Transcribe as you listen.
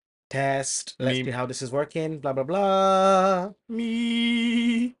Test. Let's see Me, how this is working. Blah blah blah.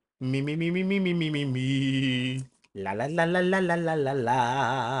 me, me. La la la la la la la la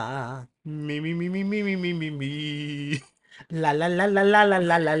la. Me. La la la la la la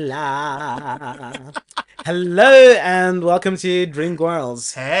la la la. Hello and welcome to Dream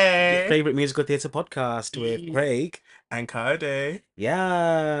Girls, your Hey. favorite musical theatre podcast with Craig. And Kade.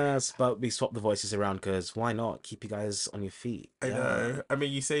 Yes, but we swapped the voices around because why not? Keep you guys on your feet. I Yeah. know. I mean,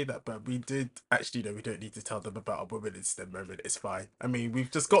 you say that, but we did actually know we don't need to tell them about our women incident moment. It's fine. I mean,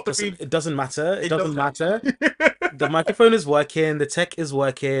 we've just got the Just re. it doesn't matter. It It doesn't does. matter. The microphone is working, the tech is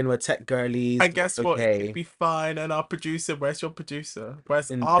working, we're tech girlies, And it's guess what? It should okay. be fine. And our producer, where's your producer?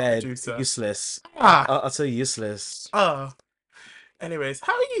 Where's In our bed, producer? useless. Ah, Utter useless. ah. Anyways,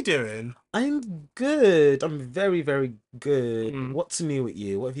 how are you doing? I'm good. I'm very, very good. Hmm. What's new with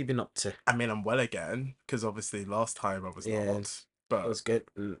you? What have you been up to? I mean, I'm well again because obviously last time I was Yeah, not. that But was good.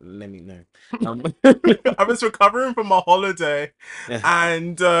 Let me know. Um, I was recovering from a holiday, yeah.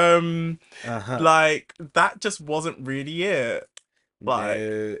 and Uh-huh. like that just wasn't really it. Like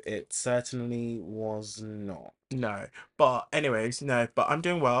No, it certainly was not. no, but anyways, no, but I'm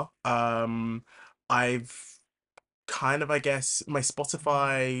doing well. I've kind of, I guess, my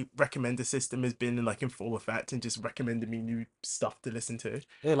Spotify recommender system has been like in full effect and just recommended me new stuff to listen to.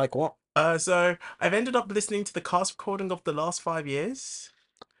 Yeah, like what? So I've ended up listening to the cast recording of the last 5 years.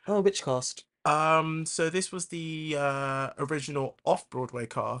 Oh, which cast? So this was the original off-Broadway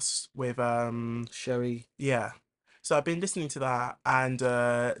cast with Sherry. yeah. So I've been listening to that, and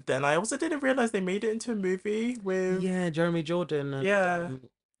then I also didn't realize they made it into a movie with Yeah, Jeremy Jordan and yeah,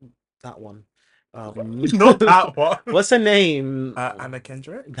 that one. Um, not that one. what's her name? Anna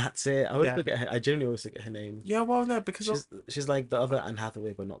Kendrick. That's it. I always Yeah, forget her. I genuinely always forget her name. yeah. Well, no, because of She's like the other Anne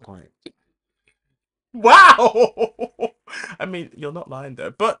Hathaway, but not quite. wow. I mean, you're not lying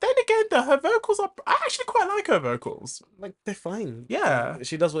there, but then again, her vocals are. I actually quite like her vocals. Like they're fine. Yeah,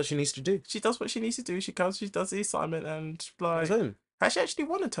 She does what she needs to do. she does what she needs to do. She comes, she does the assignment, and Goes like, home. has she actually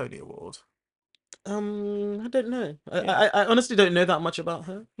won a Tony Award? I don't know. Yeah. I honestly don't know that much about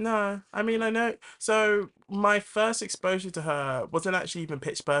her. No, I mean I know. So my first exposure to her wasn't actually even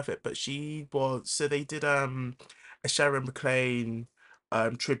Pitch Perfect, but she was. So they did a Sharon McLean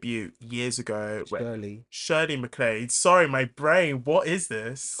tribute years ago. Where Shirley. Shirley MacLaine. Sorry, my brain. What is It's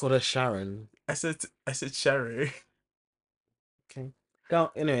this? called her Sharon. I said Sherry. Okay.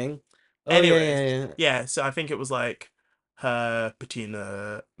 Go anyway. Oh yeah, Anyways, yeah, yeah. yeah. So I think it was like her,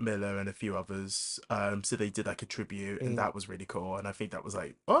 Patina Miller, and a few others. So they did like a tribute, and Yeah. that was really cool. And I think that was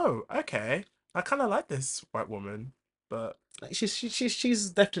like, oh, okay. I kind of like this white woman, but Like, she's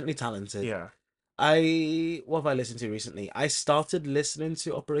definitely talented. yeah. What have I listened to recently? I started listening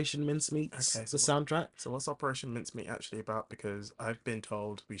to Operation Mincemeat's Okay, the so what? soundtrack. So what's Operation Mincemeat actually about? Because I've been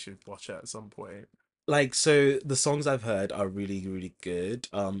told we should watch it at some point. Like so the songs I've heard are really, really good.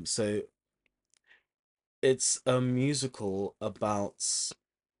 So it's a musical about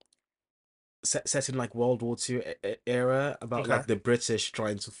set in like World War II era about Okay. like the British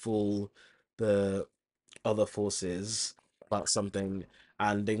trying to fool the other forces about something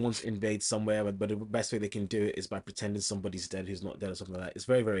and they want to invade somewhere but the best way they can do it is by pretending somebody's dead who's not dead or something like that. It's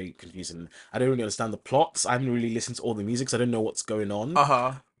very, very confusing. I don't really understand the plots. I haven't really listened to all the music, so I don't know what's going on. Uh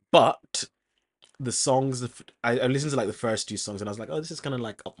huh. But the songs, I listened to like the first two songs and I was like, oh, this is kind of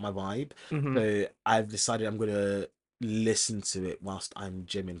like up my vibe. Mm-hmm. So I've decided I'm gonna listen to it whilst I'm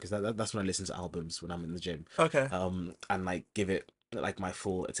gymming because that's when I listen to albums when I'm in the gym. Okay. And like give it like my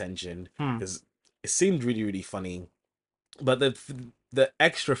full attention Hmm. because it seemed really, really funny. But the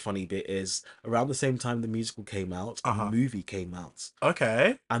extra funny bit is around the same time the musical came out, Uh the huh. movie came out,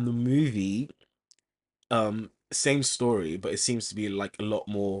 Okay. and the movie same story but it seems to be like a lot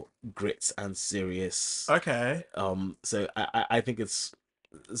more grit and serious. Okay. So I think it's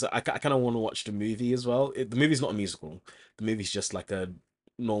so I kind of want to watch the movie as well. The movie's not a musical. The movie's just like a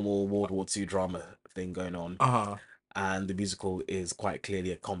normal World War II drama thing going on, Uh huh. and the musical is quite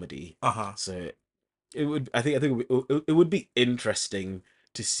clearly a comedy. Uh huh. So it would I think it would be interesting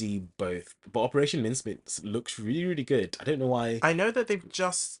to see both. But Operation Mincemeat looks really, really good. I don't know why. I know that they've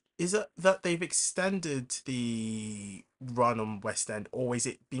just. Is it that they've extended the run on West End, or is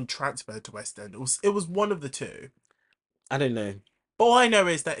it been transferred to West End? It was one of the two. I don't know. But all I know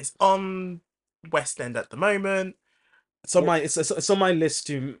is that it's on West End at the moment. It's on my it's on my list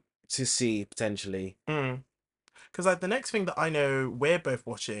to see potentially. Mm. Because like the next thing that I know we're both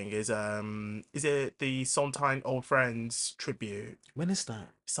watching is it the Sondheim Old Friends tribute? When is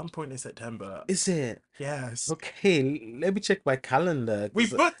that? Some point in September. Is it? Yes. Okay, let me check my calendar. We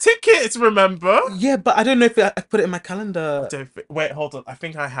 'Cause, booked tickets, remember? yeah, but I don't know if I put it in my I calendar. don't wait, hold on. I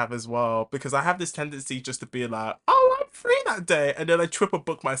think I have as well because I have this tendency just to be like, "Oh, I'm free that day," and then I triple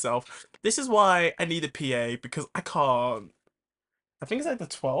book myself. This is why I need a PA because I can't. I think it's like the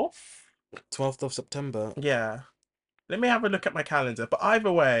 12th. 12th of September. Yeah. Let me have a look at my calendar. But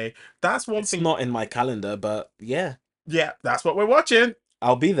either way, that's one It's thing. not in my calendar, but yeah, Yeah, that's what we're watching.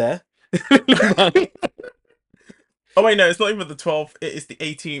 I'll be there. Oh wait, no, it's not even the 12th. It is the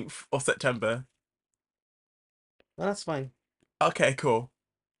 18th of September. That's fine. Okay, cool.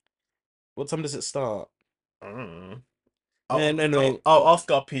 What time does it start? Mm. And anyway, I'll ask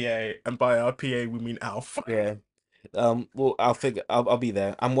our PA, and by our PA we mean Alf. yeah. Well, I'll be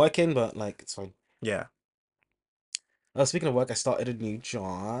there. I'm working, but like it's fine. Yeah. Speaking of work, I started a new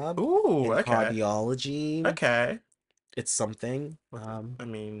job Ooh, in okay. cardiology. Okay. It's something. What, I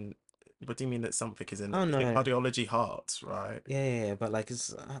mean, what do you mean that something is in I it? don't Is it know. cardiology hearts, right? Yeah, but like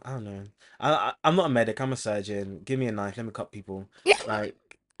it's I don't know. I'm not a medic. I'm a surgeon. Give me a knife. Let me cut people.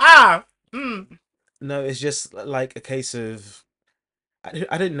 Like Ah! Mm. no, it's just like a case of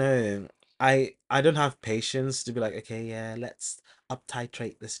I don't know. I don't have patience to be like, okay, yeah, let's up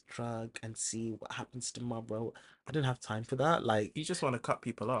titrate this drug and see what happens tomorrow. I don't have time for that. Like, You just want to cut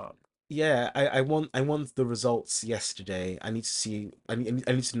people up. yeah, I want the results yesterday. I need to see I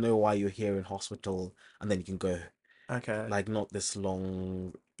need to know why you're here in hospital and then you can go. Okay. Like not this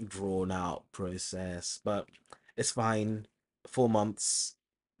long drawn out process. But it's fine. 4 months,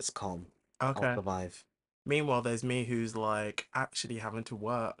 it's calm. I'll Okay. survive. Meanwhile, there's me who's like actually having to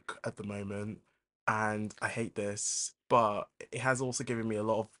work at the moment, and I hate this, but it has also given me a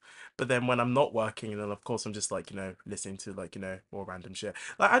lot of. But then when I'm not working, then of course I'm just like, listening to like, more random shit.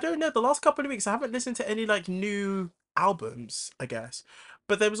 Like, I don't know, the last couple of weeks I haven't listened to any like new albums, I guess.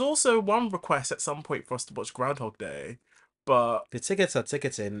 But there was also one request at some point for us to watch Groundhog Day, but The tickets are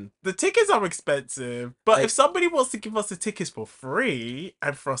ticketing. the tickets are expensive. But if Like somebody wants to give us the tickets for free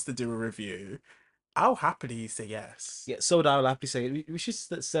and for us to do a review, I'll happily say yes. yeah, so that I'll have to say we should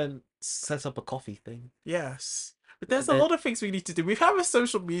set up a coffee thing. Yes. But there's a Then lot of things we need to do. We have a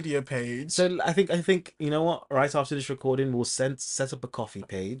social media page. so I think you know what? Right after this recording, we'll set up a coffee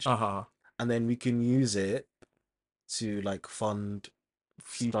page, Uh-huh. and then we can use it to like fund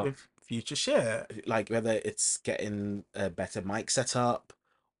Future stuff, future shit. like whether it's getting a better mic setup,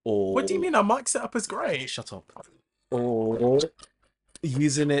 What do you or mean our mic setup is great? shut up, or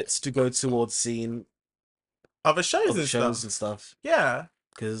using it to go towards seeing Other shows other and shows and stuff. stuff. Yeah.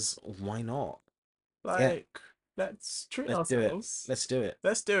 Because why not? Yeah, Like, let's treat let's do it. ourselves. Let's do it.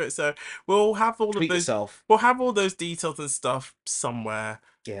 Let's do it. So we'll have all of Treat those yourself. we'll have all those details and stuff somewhere.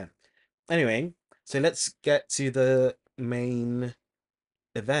 Yeah. Anyway, so let's get to the main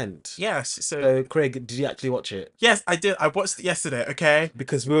event. Yes. So So, Craig, did you actually watch it? yes, I did. I watched it yesterday, okay?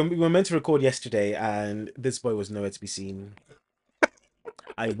 Because we were meant to record yesterday, and this boy was nowhere to be seen.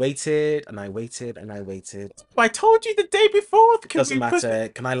 I waited and I waited and I waited. I told you the day before. It Can doesn't we put matter.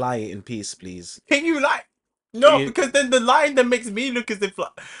 Can I lie in peace, please? Can you like? Can No, you because then the line that makes me look as if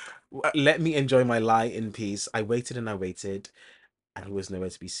like. let me enjoy my lie in peace? I waited and I waited, and he was nowhere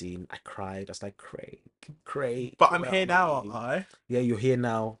to be seen. I cried. I was like, Craig, Craig, But I'm where here are now, aren't you? I? Yeah, you're here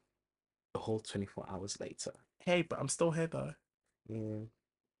now. A whole 24 hours later. Hey, but I'm still here though. Yeah.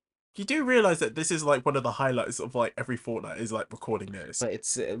 You do realize that this is like one of the highlights of like every fortnight is like recording this.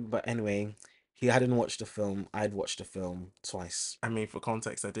 But anyway, he hadn't watched the film. I'd watched the film twice. I mean, for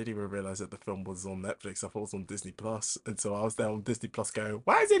context, I didn't even realize that the film was on Netflix. I thought it was on Disney Plus, and so I was there on Disney Plus going,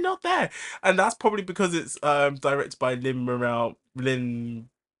 "Why is it not there?" And that's probably because it's directed by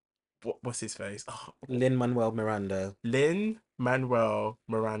what's his face? Oh, Lin Manuel Miranda. Lin Manuel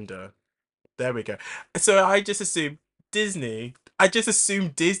Miranda. There we go. So I just assume Disney. I just assume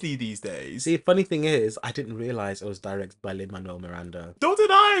Disney these days. See, funny thing is, I didn't realize it was directed by Lin Manuel Miranda Nor did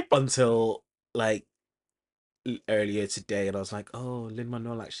I. But until like earlier today, and I was like, oh, Lin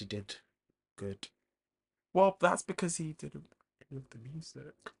Manuel actually did good. well, that's because he did any of the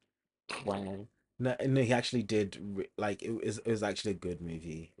music. Wow. No, no, he actually did. Like it was actually a good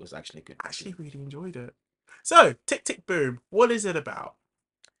movie. It was actually a good I actually movie. really enjoyed it. So, Tick Tick Boom. What is it about?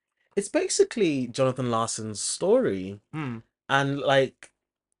 It's basically Jonathan Larson's story, Hmm. and like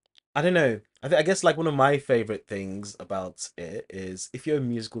I don't know. I guess like one of my favorite things about it is if you're a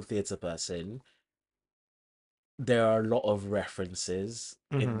musical theater person, there are a lot of references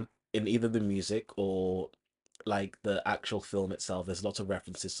Mm-hmm. in either the music or like the actual film itself. There's lots of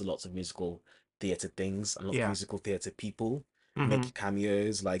references to lots of musical theater things, a lot of Yeah. musical theater people Mm-hmm. make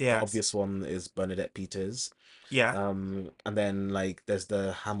cameos. Like the Yes. obvious one is Bernadette Peters. Yeah. And then like there's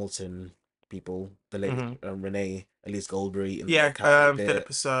the Hamilton people, the lady Mm-hmm. Renee Elise Goldberry in the Yeah. cameo bit.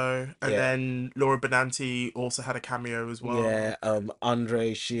 Philippa So, and Yeah, then Laura Benanti also had a cameo as well. yeah.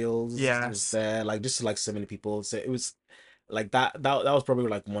 Andre Shields was Yes. there. Like just like so many people. So it was like that was probably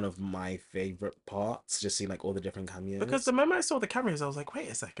like one of my favorite parts. Just seeing like all the different Because the cameos. moment I saw the cameos, I was like, wait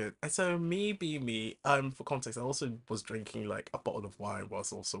a second. And so me being me, for context, I also was drinking like a bottle of wine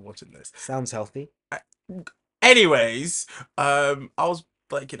whilst also watching this. Sounds healthy. I- Anyways, I was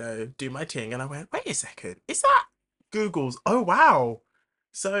like, do my thing, and I went, wait a second, is that Google's? Oh wow!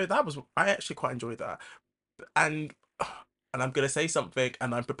 So that was I actually quite enjoyed that, and and I'm gonna say something,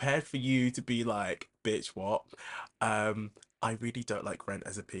 and I'm prepared for you to be like, bitch, what? Um, I really don't like Rent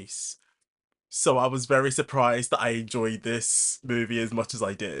as a piece, so I was very surprised that I enjoyed this movie as much as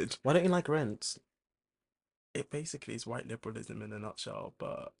I did. Why don't you like Rent? It basically is white liberalism in a nutshell,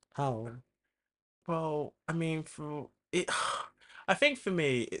 but How? well, I mean, for it, I think for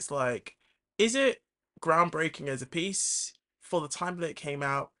me, it's like, is it groundbreaking as a piece for the time that it came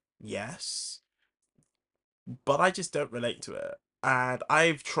out? Yes, but I just don't relate to it. And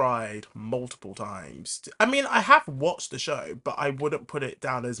I've tried multiple times. I mean, I have watched the show, but I wouldn't put it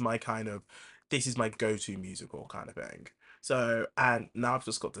down as my kind of, this is my go-to musical kind of thing. So, and now I've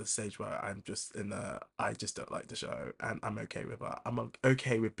just got to the stage where I'm just in the, I just don't like the show, and I'm okay with that.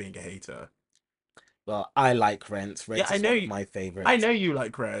 Okay with being a hater. Well, I like Rent. Yeah, Rent is one of my I favorites. know you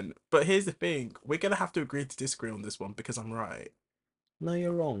like Ren, but here's the thing: we're gonna have to agree to disagree on this one because I'm right. No,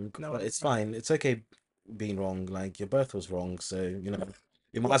 you're wrong, No, but I'm it's right. fine. It's okay being wrong. Like your birth was wrong, so you might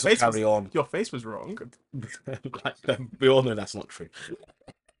Your as well face was carry on. your face was wrong. Like, we all know that's not true.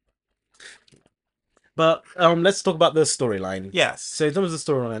 But let's talk about the storyline. Yes. So in terms of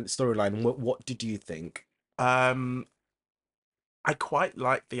the storyline, what did you think? Um, I quite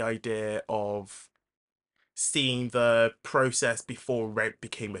like the idea of seeing the process before Rent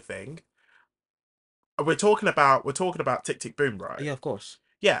became a thing. We're talking about Tick Tick Boom, right? Yeah, of course.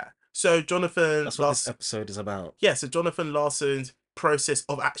 Yeah. So Jonathan That's what this Last episode is about. Yeah, so Jonathan Larson's process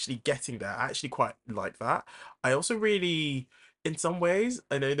of actually getting there, I actually quite like that. I also really, in some ways,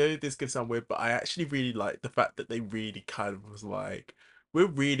 and I know this can sound weird, but I actually really like the fact that they really kind of was like, we're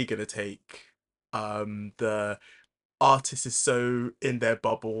really gonna take the artist is so in their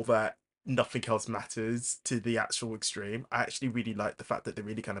bubble that nothing else matters to the actual extreme. I actually really like the fact that they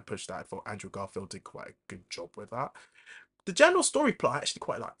really kind of pushed that. I thought Andrew Garfield did quite a good job with that. The general story plot I actually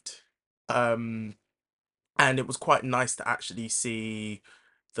quite liked. Um and it was quite nice to actually see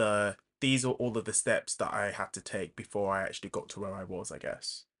these are all of the steps that I had to take before I actually got to where I was, I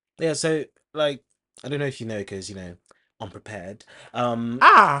guess. Yeah, so like I don't know if you know because I'm prepared. Um,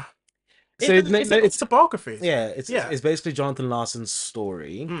 Ah, so it's an autobiography. yeah, Yeah. it's basically Jonathan Larson's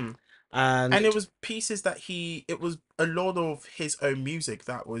story, Mm. And it and was pieces that it was a lot of his own music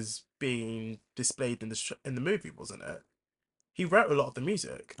that was being displayed in in the movie, wasn't it? He wrote a lot of the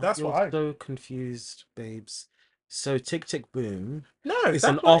music. That's you're what I. so confused, babes. So Tick Tick Boom No, is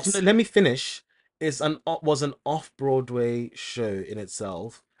an that's what off. it's. Let me finish. Was an off Broadway show in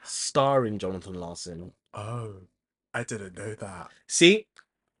itself, starring Jonathan Larson. Oh, I didn't know that. See,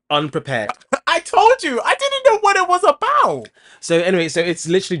 unprepared. I told you, I didn't know what it was about. So anyway, so it's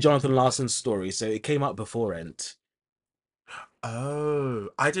literally Jonathan Larson's story. So it came out before Rent. Oh,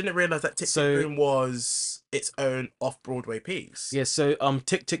 I didn't realize that Tick Tick So Boom was its own off-Broadway piece. yeah, so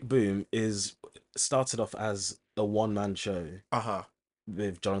Tick Tick Boom is started off as a one-man show Uh-huh.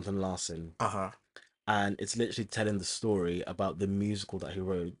 with Jonathan Larson, Uh-huh. and it's literally telling the story about the musical that he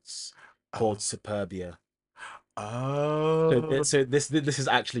wrote called Oh. Superbia. So, Oh. this is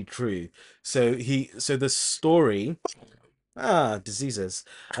actually true. So the story, diseases.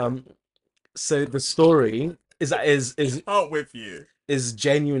 Um, so the story Can't with you. is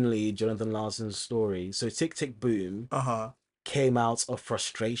genuinely Jonathan Larson's story. So Tick Tick Boom Uh-huh. came out of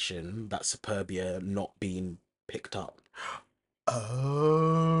frustration that Superbia not being picked up.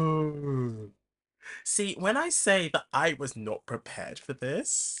 Oh. See, when I say that I was not prepared for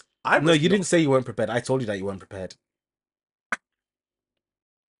this, I No, was you not. didn't say you weren't prepared. I told you that you weren't prepared.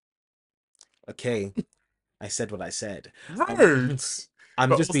 Okay, I said what I said. Rude. I'm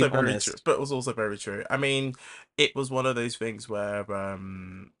But just also being very true. honest. But it was also very true. I mean, it was one of those things where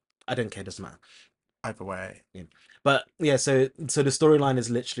I don't care, doesn't matter. either way. Yeah. But yeah, so the storyline is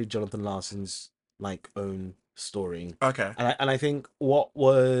literally Jonathan Larson's like own story. Okay. And I think what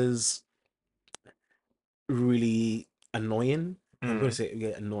was really annoying, I'm gonna Mm. say yeah,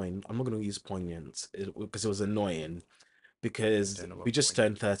 annoying. I'm not gonna use poignant because it was annoying. I because don't know we what just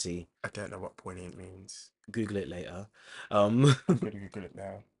poignant. turned 30. I don't know what poignant means. Google it later. Um, I'm gonna Google it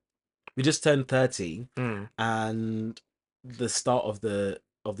now. we just turned 30, Mm. and the start of the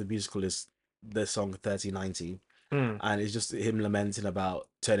musical is the song 3090, Mm. and it's just him lamenting about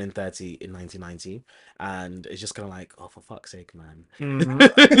turning 30 in 1990, and it's just kind of like, oh, for fuck's sake, man. Hmm.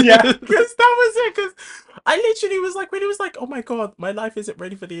 Yeah, because that was it. Because I literally was like, when he was like, "Oh my god, my life isn't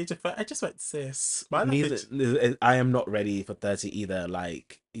ready for the age of 30," I just went, "Sis, my life Neither is." I am not ready for 30 either.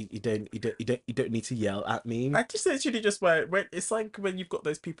 Like you don't need to yell at me. I just literally just went. It's like when you've got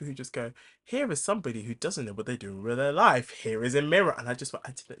those people who just go, "Here is somebody who doesn't know what they're doing with their life. Here is a mirror," and I just went,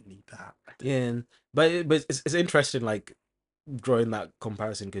 "I didn't need that. I didn't." Yeah, but it's interesting, like drawing that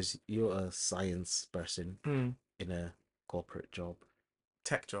comparison, because you're a science person Mm. in a corporate job.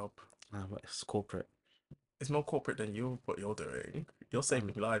 Tech job. It's corporate. It's more corporate than you what you're doing. You're Um,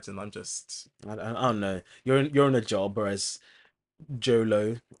 saving lives, and I'm just. I don't know. You're in a job, whereas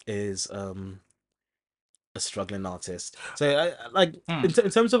Jolo is a struggling artist. So like Mm.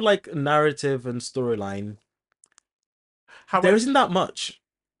 in terms of like narrative and storyline, there However, isn't that much.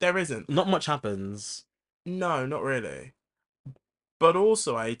 there isn't. Not much happens. No, not really. But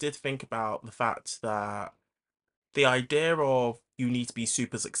also, I did think about the fact that the idea of you need to be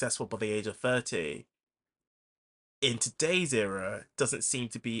super successful by the age of 30 in today's era doesn't seem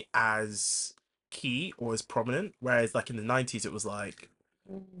to be as key or as prominent. Whereas, like in the 90s, it was like,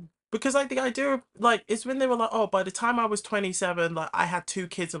 because like the idea of like, it's when they were like, oh, by the time I was 27, like I had two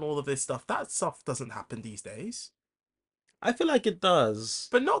kids and all of this stuff. That stuff doesn't happen these days, I feel like it does.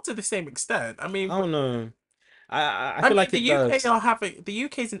 but not to the same extent. I mean, I don't know. I I feel mean, like the it UK does. are having the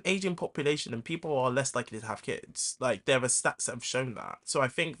UK is an aging population, and people are less likely to have kids. Like there are stats that have shown that. So I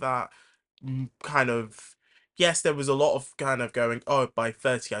think that kind of yes, there was a lot of kind of going, oh, by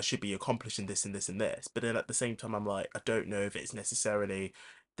 30 I should be accomplishing this and this and this. But then at the same time, I'm like, I don't know if it's necessarily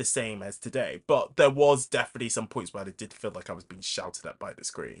the same as today. But there was definitely some points where I did feel like I was being shouted at by the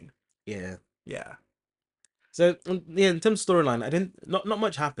screen. Yeah. Yeah. So yeah, in terms of storyline, I didn't not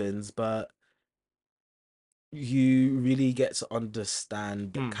much happens, but you really get to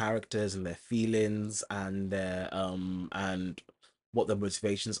understand the Mm. characters and their feelings and what their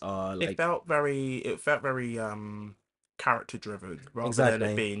motivations are. Like It felt very character driven rather than it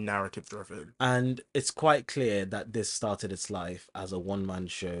exactly. being narrative driven. And it's quite clear that this started its life as a one-man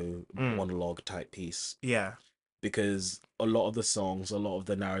show, Mm. monologue type piece, Yeah. because a lot of the songs, a lot of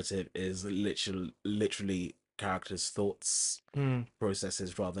the narrative is literally characters' thoughts, Mm.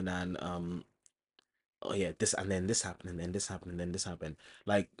 processes, rather than oh yeah, this and then this happened and then this happened and then this happened.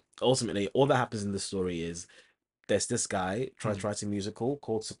 Like ultimately, all that happens in the story is there's this guy tries to Mm. write a musical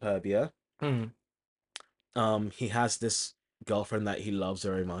called Superbia. Mm. He has this girlfriend that he loves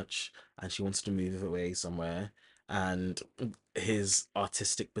very much, and she wants to move away somewhere. And his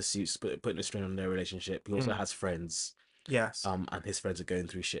artistic pursuits putting a strain on their relationship. He also Mm. has friends, Yes. and his friends are going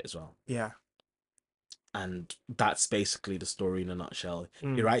through shit as well. Yeah. And that's basically the story in a nutshell. He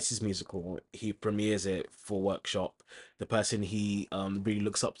Mm. writes his musical, he premieres it for workshop. The person he really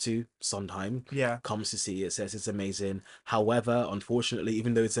looks up to, Sondheim, Yeah. comes to see it, says it's amazing. However, unfortunately,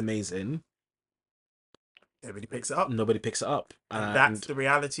 even though it's amazing, Everybody picks it up. nobody picks it up. And that's And the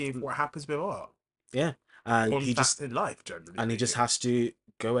reality of what happens with art. yeah, and Or in fact in life, generally he just speaking. has to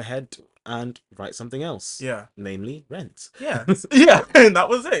go ahead and write something else, Yeah. namely Rent. Yeah. Yeah. And that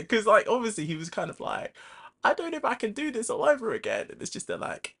was it. Because like obviously he was kind of like, I don't know if I can do this all over again. And it's just they're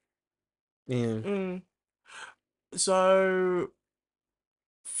like, Yeah, mm. So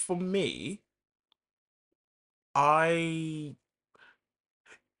for me, I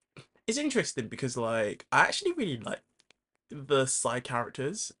it's interesting because like I actually really like the side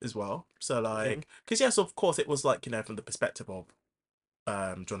characters as well. So okay. like, because yes, of course, it was like from the perspective of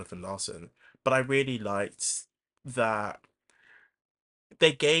Jonathan Larson, but I really liked that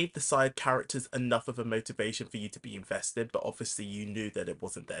they gave the side characters enough of a motivation for you to be invested, but obviously you knew that it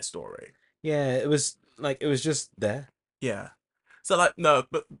wasn't their story. Yeah, it was like it was just there. Yeah. So like no,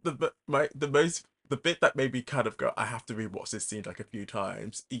 but the bit that made me kind of go, I have to rewatch this scene like a few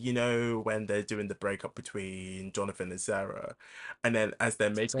times. You know, when they're doing the breakup between Jonathan and Sarah, and then as they're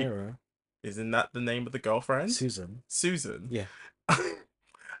making, Sarah, isn't that the name of the girlfriend? Susan. Susan. Yeah.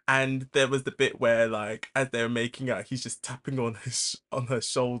 And there was the bit where like as they were making out, he's just tapping on on her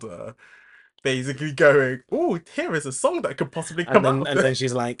shoulder, basically going, "Oh, here is a song that could possibly come out of And then this.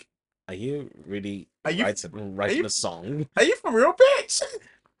 she's like, "Are you really Are you are writing you a song?" are you for real, bitch?"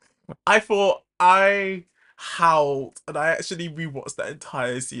 I thought I howled and I actually rewatched that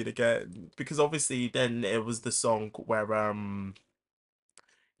entire scene again because obviously then it was the song where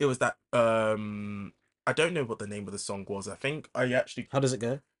it was that I don't know what the name of the song was. I think I actually How does it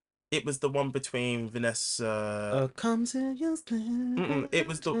go? it was the one between Vanessa. Come to your It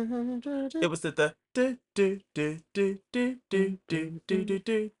was the it was the do do do do do do do do do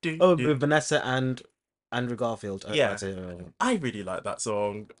do do Oh, do. with Vanessa and Andrew Garfield. Yeah, I really like that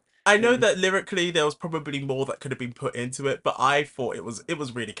song. I know okay, that lyrically there was probably more that could have been put into it, but I thought it was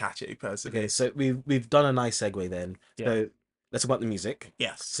really catchy personally. so we've done a nice segue then. Yeah. So let's talk about the music.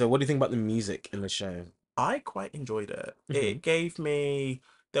 Yes. So what do you think about the music in the show? I quite enjoyed it. Hmm. It gave me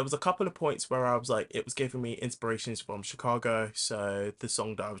there was a couple of points where I was like it was giving me inspirations from Chicago. So the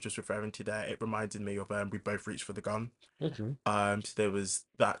song that I was just referring to there, it reminded me of We Both Reach for the Gun. Hmm. So there was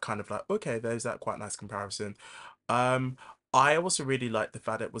that kind of like, okay, there's that quite nice comparison. Um, I also really liked the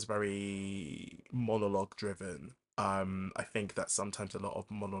fact it was very monologue driven. I think that sometimes a lot of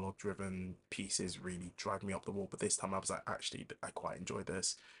monologue driven pieces really drive me up the wall, but this time I was like, actually, I quite enjoy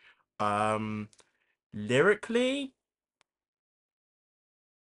this. Um, Lyrically,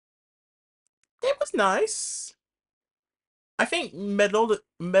 it was nice. I think me,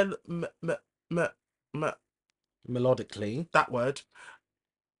 me, Melodically, that word.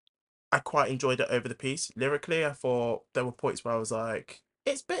 I quite enjoyed it over the piece. Lyrically, I thought there were points where I was like,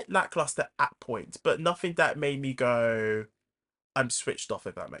 it's a bit lackluster at points, but nothing that made me go, I'm switched off,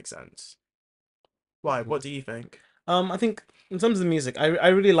 if that makes sense. Why? mhm. What do you think? I think in terms of the music, I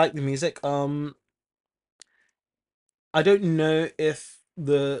really like the music. I don't know if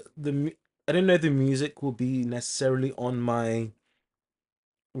I don't know if the music will be necessarily on my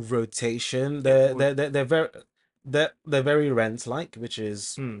rotation. It would. They're very Rent like, which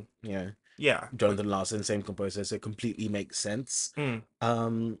is, Mm, you know, yeah. Jonathan Larson, same composer, so it completely makes sense. Mm,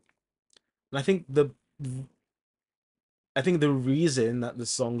 Um, and I think the reason that the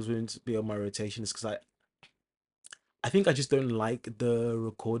songs wouldn't be on my rotation is because I think I just don't like the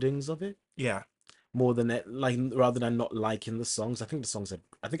recordings of it yeah. more than it, like, rather than not liking the songs. I think the songs are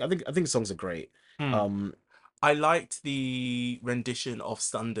I think the songs are great. Mm. Um, I liked the rendition of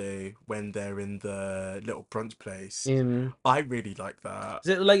Sunday when they're in the little brunch place. in I really like that. is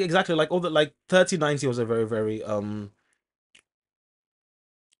it like exactly like all the like 3090 was a very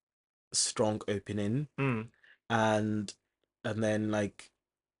strong opening, Mm, and and then like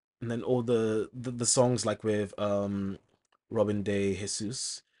and then all the songs like with Robin de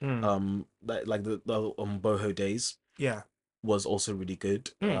Jesus, mm, like the Boho Days yeah. was also really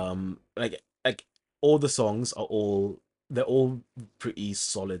good. Mm, Like all the songs are all they're all pretty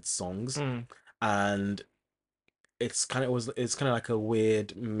solid songs, mm, and it's kind of like a weird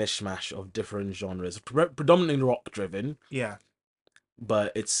mishmash of different genres, predominantly rock driven, yeah.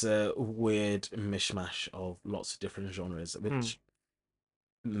 but it's a weird mishmash of lots of different genres, Mm. which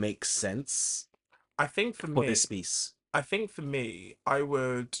makes sense I think for for me, this piece.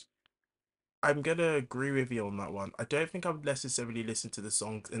 I'm gonna agree with you on that one. I don't think I would necessarily listen to the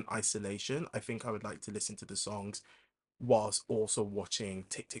songs in isolation. I think I would like to listen to the songs whilst also watching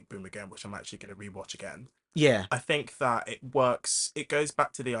Tick Tick Boom again, which I'm actually gonna rewatch again. Yeah, I think that it works. It goes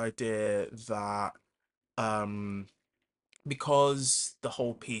back to the idea that um because the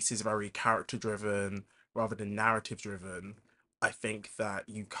whole piece is very character driven rather than narrative driven, I think that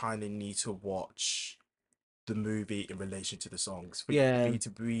you kind of need to watch the movie in relation to the songs for yeah. you to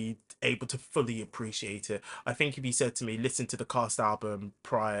be able to fully appreciate it. I think if you said to me, listen to the cast album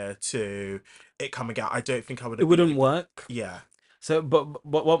prior to it coming out, I don't think I would It have been wouldn't able. work. Yeah. So, but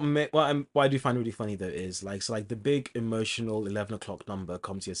what I do find really funny though is like so like the big emotional 11 o'clock number,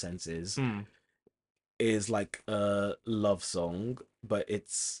 "Come to Your Senses," Mm, is like a love song, but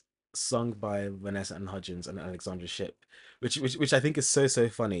it's sung by Vanessa and Hudgens and Alexandra Shipp, which I think is so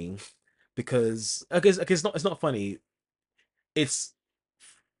funny because okay, it's not funny. It's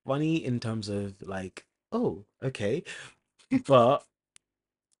funny in terms of like, oh, okay, but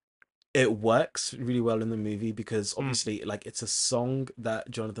it works really well in the movie because mm, obviously like it's a song that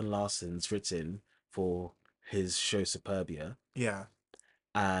Jonathan Larson's written for his show Superbia, yeah.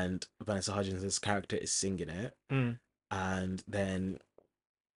 and Vanessa Hudgens' character is singing it, Mm, and then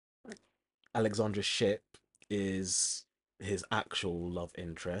Alexandra Shipp is his actual love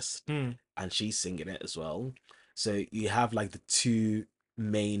interest, mm, and she's singing it as well. So you have like the two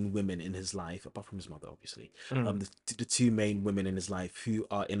main women in his life, apart from his mother, obviously. mm, The two main women in his life who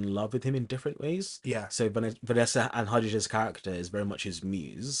are in love with him in different ways. yeah. So Vanessa and Hudgens' character is very much his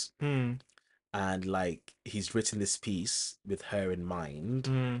muse, Mm, and like he's written this piece with her in mind,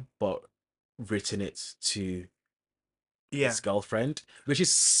 mm, but written it to yeah. his girlfriend, which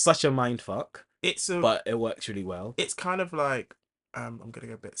is such a mind fuck, It's a but it works really well. it's kind of like I'm gonna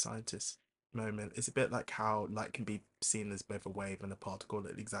go a bit scientist moment. It's a bit like how light can be seen as both a wave and a particle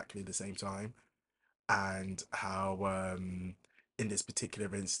at exactly the same time. and how in this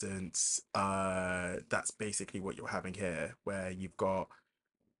particular instance, that's basically what you're having here, where you've got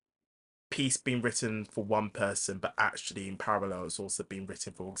piece being written for one person, but actually in parallel, it's also being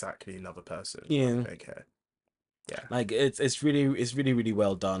written for exactly another person. I Yeah. think here, yeah. Like it's really really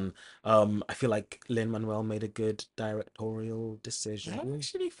well done. I feel like Lin Manuel made a good directorial I decision.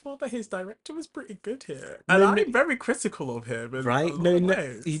 actually thought that his director was pretty good here, and No, no, I'm very critical of him in a right? lot No, of no,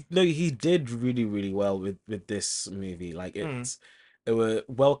 ways. he did really really well with this movie. Like Mm. it were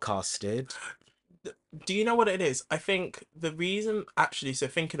well casted. Do you know what it is? I think the reason, actually, so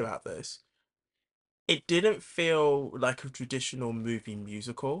thinking about this, it didn't feel like a traditional movie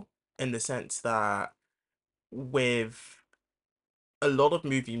musical in the sense that with a lot of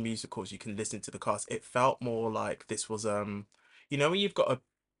movie musicals, you can listen to the cast. It felt more like this was you know when you've got a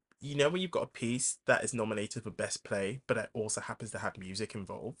when you've got a piece that is nominated for best play, but it also happens to have music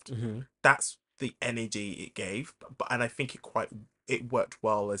involved. Hmm. That's the energy it gave, but and I think it worked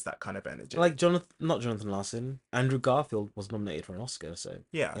well as that kind of energy. Like Jonathan, not Jonathan Larson, Andrew Garfield was nominated for an Oscar, so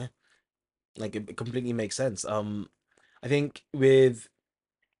Yeah. yeah, like it completely makes sense. I think with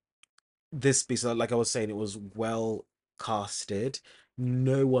this piece, like I was saying, it was well casted.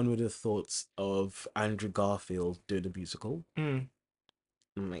 No one would have thought of Andrew Garfield doing a musical. Mm.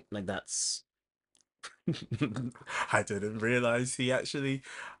 Like that's I didn't realize he has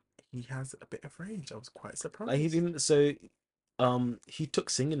a bit of range. I was quite like he surprised. didn't. So, he took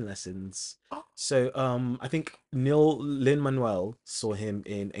singing lessons. Oh. So, I think Neil Lin Manuel saw him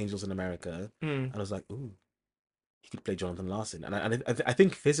in Angels in America, Mm. and I was like, ooh, he could play Jonathan Larson. I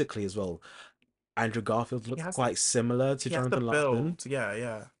think physically as well, Andrew Garfield He looked has quite similar to he has the Jonathan Larson. build. Yeah,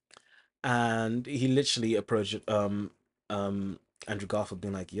 yeah. And he literally approached um Andrew Garfield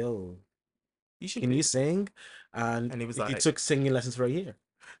being like, "Yo, You should can do you this. sing?" And And he was he like, took singing lessons for a year.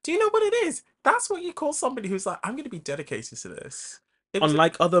 "Do you know what it is? That's what you call somebody who's like, I'm going to be dedicated to this." It was a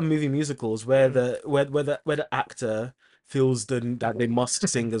Unlike other movie musicals where mm, where the actor feels that they must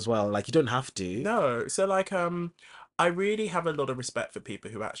sing as well. Like you don't have to. no. So like I really have a lot of respect for people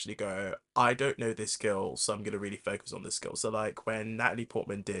who actually go, I don't know this skill, so I'm gonna really focus on this skill. So like when Natalie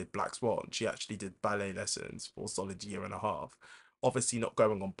Portman did Black Swan, she actually did ballet lessons for a solid year and a half. Obviously not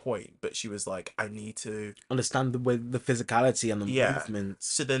going on point, but she was like, I need to Understand the way the physicality and the yeah. movements.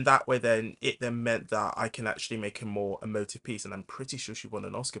 So then that way then it then meant that I can actually make a more emotive piece and I'm pretty sure she won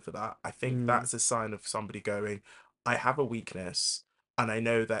an Oscar for that. I think Mm. that's a sign of somebody going, I have a weakness and I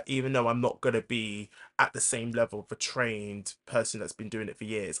know that even though I'm not going to be at the same level of a trained person that's been doing it for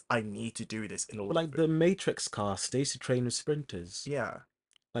years, I need to do this in But order like to the Matrix cast, they used to train with sprinters. yeah.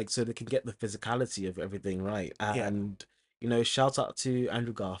 Like so they can get the physicality of everything right. Yeah. And shout out to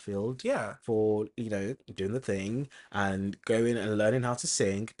Andrew Garfield Yeah. for doing the thing and going and learning how to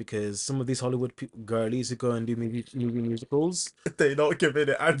sing, because some of these Hollywood girlies who go and do movie musicals, They're not giving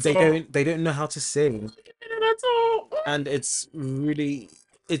it at all. they don't know how to sing, Giving it at all. and it's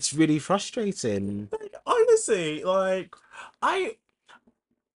really frustrating. Like, honestly, like I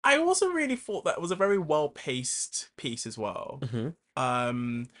I also really thought that was a very well paced piece as well. Hmm.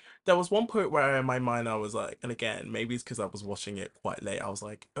 Um, there was one point where in my mind I was like, and again, maybe it's because I was watching it quite late. I was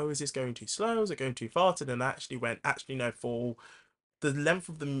like, oh, is this going too slow? Is it going too fast? And then I actually went, actually no, for the length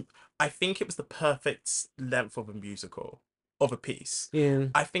of I think it was the perfect length of a musical of a piece. Yeah.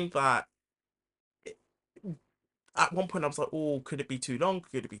 I think that it- at one point I was like, oh, could it be too long?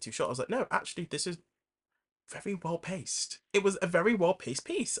 Could it be too short? I was like, no, actually, this is very well paced. It was a very well paced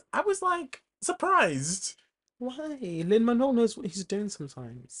piece. I was like surprised. Why? Lin Manuel knows what he's doing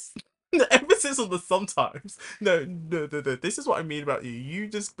sometimes. The emphasis on the sometimes. No, no, no, no. This is what I mean about you. You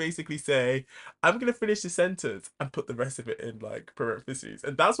just basically say, I'm gonna finish the sentence and put the rest of it in like parentheses.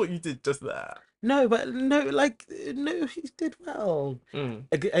 And that's what you did just there. No, but no, like no, he did well. Mm,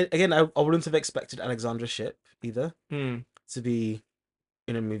 Again, I wouldn't have expected Alexandra Shipp either mm, to be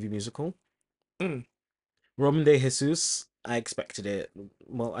in a movie musical. mm. Robin De Jesus, I expected it.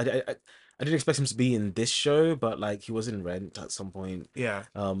 Well, I didn't expect him to be in this show, but like he was in Rent at some point. Yeah.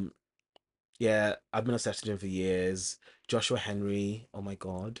 Um, yeah, I've been obsessed with him for years. Joshua Henry, oh my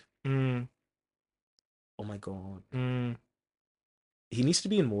god, Mm, oh my god, mm, he needs to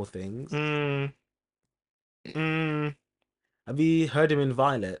be in more things. mm, mm. Have you heard him in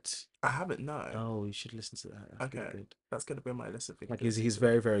Violet? I haven't, no. Oh, you should listen to that. That's really Okay. good. That's gonna be on my list of things Like to listen he's to.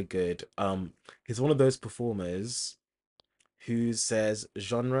 very very good. He's one of those performers who says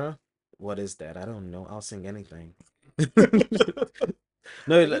genre. What is that? I don't know. I'll sing anything.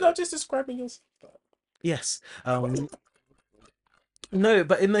 No, Are you not just describing yourself? yes. No,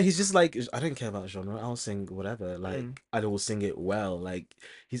 but in the, he's just like I don't care about genre. I'll sing whatever. Mm, Like I will sing it well. Like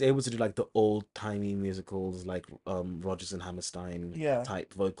he's able to do like the old timey musicals, like Rodgers and Hammerstein yeah.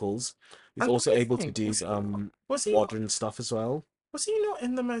 type vocals. He's And let also me able to think, do was he not modern stuff as well. was he not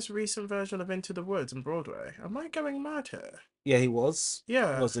in the most recent version of Into the Woods on Broadway? Am I going mad here? Yeah, he was. He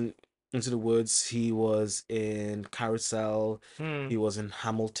Yeah. was in Into the Woods. He was in Carousel. Mm, He was in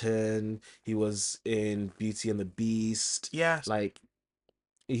Hamilton. He was in Beauty and the Beast. yes. Like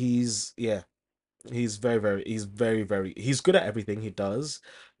yeah. He's good at everything he does.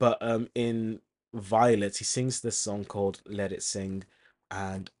 But in Violet, he sings this song called Let It Sing,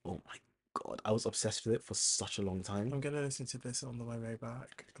 and oh my God, I was obsessed with it for such a long time. I'm gonna listen to this on the way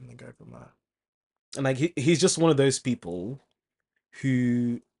back and then go from there. And like he's just one of those people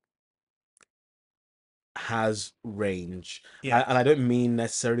who has range. Yeah. And I don't mean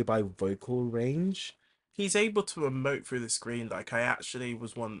necessarily by vocal range. He's able to emote through the screen. Like I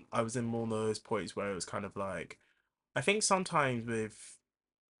was in one of those points where it was kind of like I think sometimes with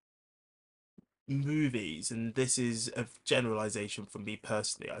movies, and this is a generalization for me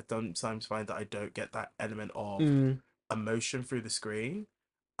personally, I don't sometimes find that I don't get that element of Mm. emotion through the screen.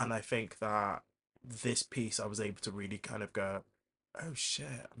 And I think that this piece I was able to really kind of go, oh shit,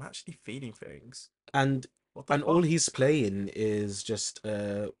 I'm actually feeling things. And What the and all fuck? he's playing is just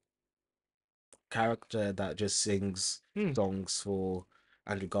a character that just sings Hmm. songs for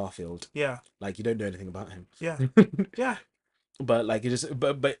Andrew Garfield. Yeah. Like you don't know anything about Yeah. him. Yeah. But like it just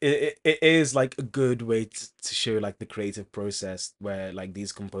but it is like a good way to show like the creative process where like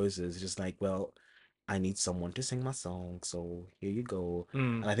these composers just like, well, I need someone to sing my song, so here you go.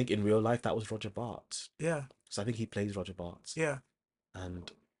 Hmm. And I think in real life that was Roger Bart. Yeah. So I think he plays Roger Bart. Yeah.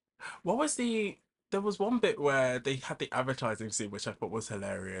 And What was the there was one bit where they had the advertising scene which I thought was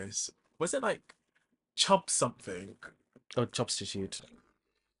hilarious. Was it like Chub something? oh, Chopstitute.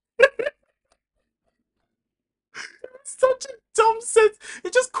 Such a dumb sense.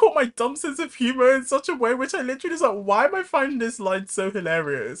 It just caught my dumb sense of humor in such a way which I literally was like, why am I finding this line so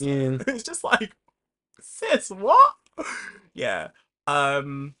hilarious? Yeah. It's just like, sis, what? Yeah.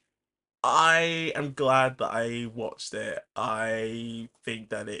 Um I am glad that I watched it. I think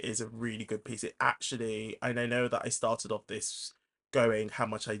that it is a really good piece. It actually, and I know that I started off this going how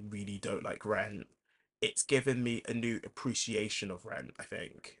much I really don't like Rent. It's given me a new appreciation of Rent, I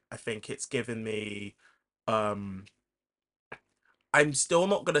think. I think it's given me um I'm still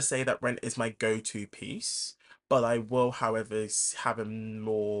not gonna say that Rent is my go-to piece, but I will, however, have a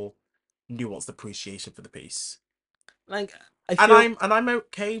more nuanced appreciation for the piece. Like And I'm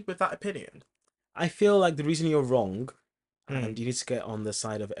okay with that opinion. I feel like the reason you're wrong, Mm, and you need to get on the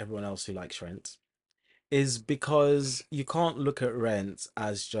side of everyone else who likes Rent, is because you can't look at Rent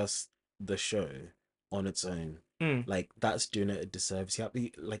as just the show on its own. mm. Like that's doing it a disservice. You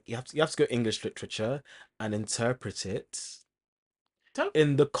have to go English literature and interpret it Don't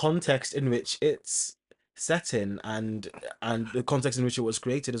in the context in which it's set in and the context in which it was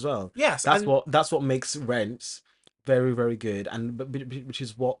created as well. yes, and That's what makes Rent very, very good, and which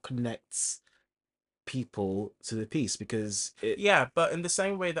is what connects people to the piece because it yeah, but in the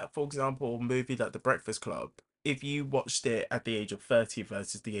same way that, for example, a movie like The Breakfast Club, if you watched it at the age of 30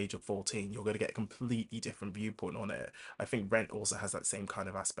 versus the age of 14, you're going to get a completely different viewpoint on it. I think Rent also has that same kind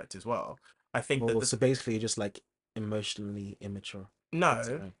of aspect as well. I think that well, this so basically you're just like emotionally immature. No,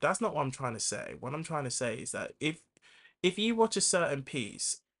 Basically. that's not what I'm trying to say. What I'm trying to say is that if you watch a certain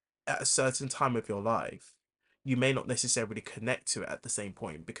piece at a certain time of your life, you may not necessarily connect to it at the same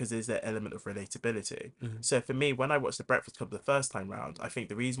point because there's that element of relatability. Mhm. So for me, when I watched The Breakfast Club the first time round, I think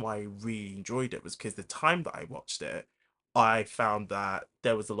the reason why I really enjoyed it was because the time that I watched it, I found that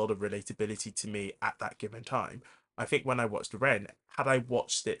there was a lot of relatability to me at that given time. I think when I watched Ren, had I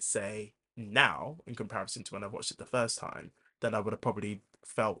watched it, say, now in comparison to when I watched it the first time, then I would have probably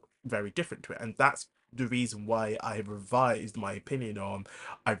felt very different to it. And that's the reason why I revised my opinion on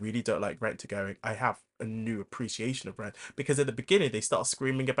I really don't like Rent to going. I have a new appreciation of Rent because at the beginning they start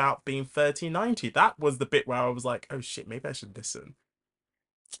screaming about being 1390. That was the bit where I was like, oh shit, maybe I should listen.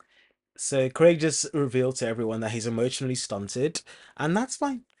 So Craig just revealed to everyone that he's emotionally stunted, and that's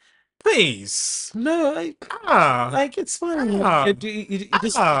fine. Please. No, Ah, it's fine. ah, You're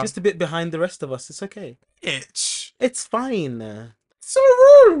ah, just a bit behind the rest of us. It's okay. bitch. It's fine. So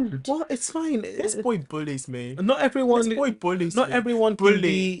rude. What? It's fine. This boy bullies me. Not This everyone, boy bullies not me. everyone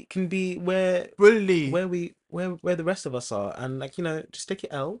Bully. can be where Bully. where the rest of us are, and like just take it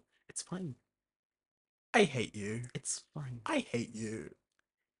L. It's fine. I hate you. It's fine. I hate you.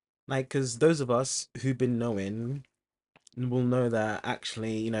 Like, because those of us who've been knowing We'll know that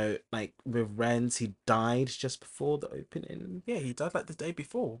actually, like with Renz, he died just before the opening. Yeah, he died like the day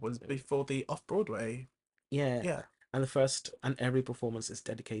before, was before the off Broadway. Yeah, Yeah. and the first and every performance is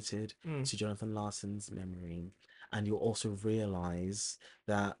dedicated Mm, to Jonathan Larson's memory. And you'll also realize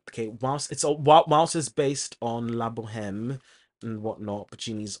that whilst it's based on La Boheme and whatnot,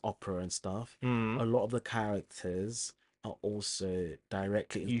 Puccini's opera and stuff, mm. a lot of the characters are also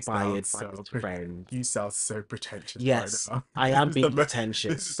directly You sound inspired by his so friend. you sound so pretentious right Yes, now. I This am is the being most this is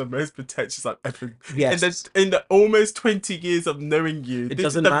pretentious. the most pretentious I've ever Yes, in the almost 20 years of knowing you. it This is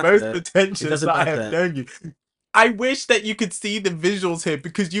doesn't the most matter. It pretentious doesn't that I have matter. known you. I wish that you could see the visuals here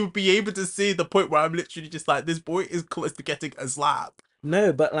because you would be able to see the point where I'm literally just like, this boy is close to getting a slap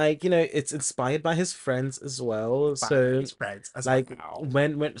No, but like, it's inspired by his friends as well. by So his friends as like well.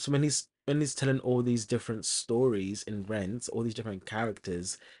 when he's telling all these different stories in Rent, all these different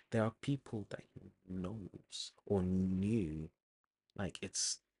characters, there are people that he knows or knew. Like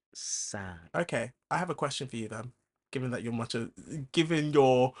it's sad. Okay, I have a question for you then. Given that you're given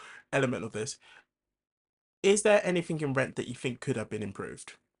your element of this, is there anything in Rent that you think could have been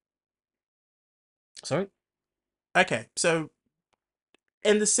improved? Sorry? Okay, so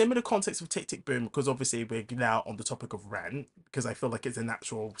in the similar context of Tick Tick Boom, because obviously we're now on the topic of Rent, because I feel like it's a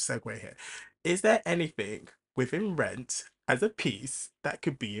natural segue here. Is there anything within Rent as a piece that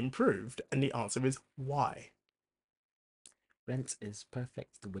could be improved? And the answer is why? Rent is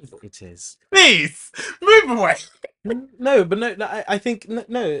perfect the way it is. Please move away. No, but no, I think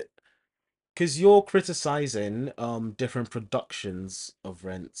no, because you're criticizing different productions of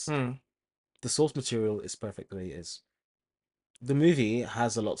Rent. Hmm, The source material is perfect the way it is. The movie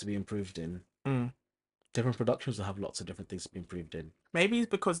has a lot to be improved in. hmm. Different productions will have lots of different things to be improved in. Maybe it's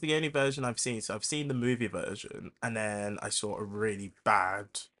because the only version I've seen, so I've seen the movie version, and then I saw a really bad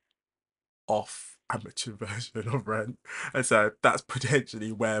off amateur version of Rent. And so that's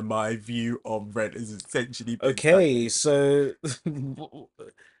potentially where my view on Rent is essentially been Okay, stagnated.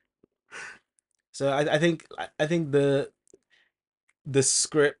 so I think the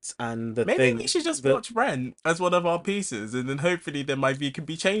script and the Maybe we thing should just watch Rent as one of our pieces, and then hopefully then my view can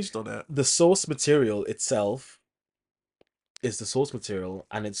be changed on it. the source material itself is the source material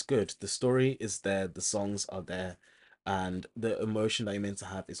and it's good. The story is there, the songs are there, and the emotion that you're meant to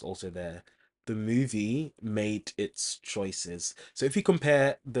have is also there. The movie made its choices. So if you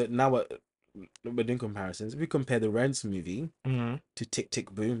compare we're doing comparisons. If we compare the Rent movie Mm, to Tick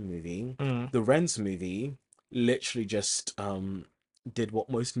Tick Boom movie, mm, the Rent movie literally just did what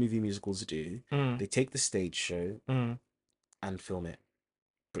most movie musicals do. mm, They take the stage show mm. and film it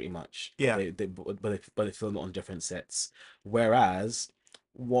pretty much. Yeah. But they film it on different sets. Whereas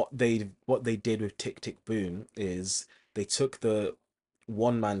what they did with Tick Tick Boom is they took the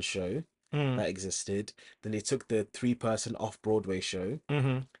one man show Mm, that existed, then they took the three-person off Broadway show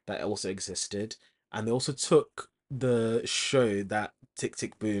mm-hmm. that also existed, and they also took the show that Tick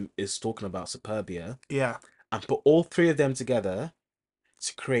Tick Boom is talking about, Superbia, Yeah. and put all three of them together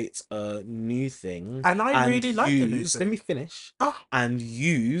to create a new thing And I and really like the new used, thing. let me finish, Oh, and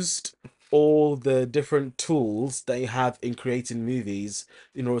used all the different tools they have in creating movies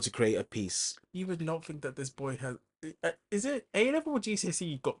in order to create a piece. you would not think that this boy has. Is it A level or GCSE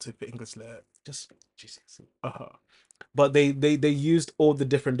you got to for English lit? Just GCSE. Uh-huh. But they used all the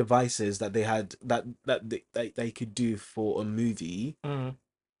different devices that they had that they could do for a movie Mm,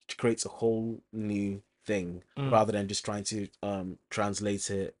 to create a whole new thing mm. rather than just trying to translate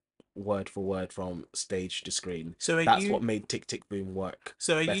it word for word from stage to screen. So are That's what you made Tick Tick Boom work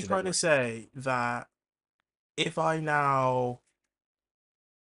so are you better than trying to Rent. say that if I now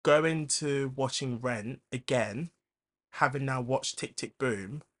go into watching Rent again, having now watched Tick Tick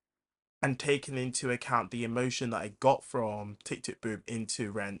Boom and taken into account the emotion that I got from Tick Tick Boom into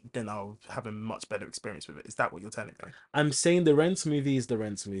Rent, then I'll have a much better experience with it. Is that what you're telling me? I'm saying the Rent movie is the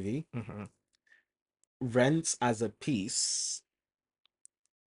Rent movie. Hmm. Rent as a piece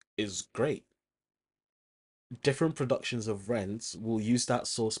is great. Different productions of Rent will use that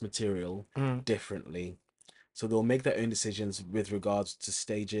source material Mm, differently. So they'll make their own decisions with regards to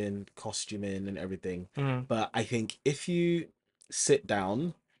staging, costuming, and everything. mm. But I think if you sit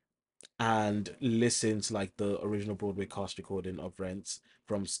down and listen to like the original Broadway cast recording of Rent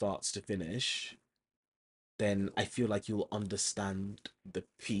from starts to finish, then I feel like you'll understand the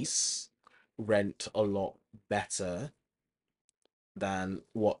piece Rent a lot better than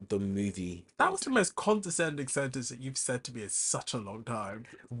what the movie That was did. the most condescending sentence that you've said to me in such a long time.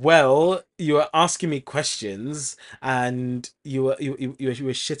 Well, you were asking me questions, and you were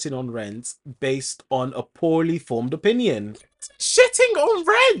shitting on Rent based on a poorly formed opinion. Shitting on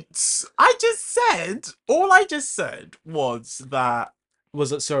rent. All I just said was that.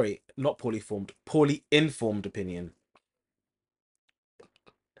 Was it, sorry, not poorly formed, poorly informed opinion.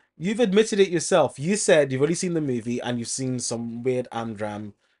 You've admitted it yourself. You said you've only seen the movie and you've seen some weird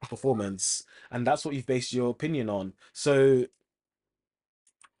Amdram performance, and that's what you've based your opinion on. So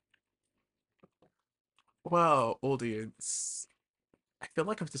Well, audience, I feel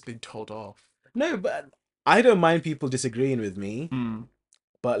like I've just been told off. no, but I don't mind people disagreeing with me, Hmm.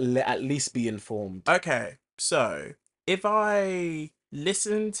 but at least be informed. Okay, so if I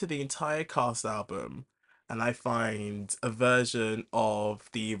listen to the entire cast album and I find a version of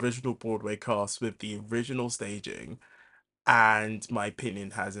the original Broadway cast with the original staging and my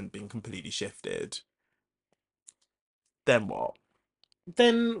opinion hasn't been completely shifted, then what?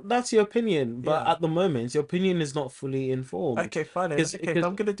 Then that's your opinion. But Yeah. at the moment, your opinion is not fully informed Okay, fine. Then. because Okay, so because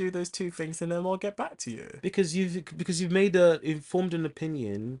I'm gonna do those two things and then I'll get back to you. because you've made a informed an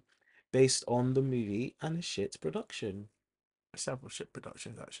opinion based on the movie and a shit production. Several ship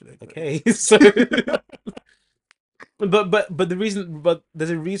productions, actually. Okay, so but there's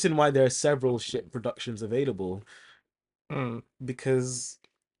a reason why there are several shit productions available, Mm. because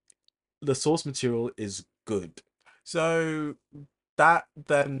the source material is good. So that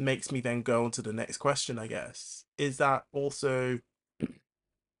then makes me then go on to the next question, I guess. Is that also,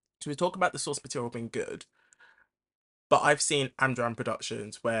 so we talk about the source material being good, but I've seen Amdram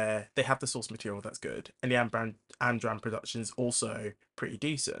productions where they have the source material that's good, and the Amdram productions also pretty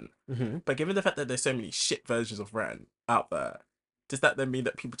decent. Hmm. But given the fact that there's so many shit versions of Ren out there, does that then mean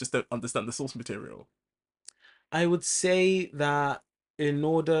that people just don't understand the source material? I would say that in And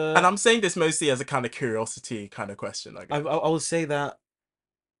order, I'm saying this mostly as a kind of curiosity kind of question, I guess. I would say that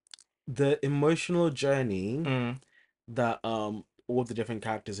the emotional journey Mm, that all the different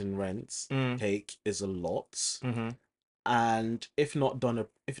characters in Rent mm, take is a lot, mm-hmm. and if not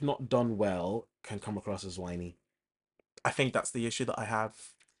done well, can come across as whiny. I think that's the issue that I have.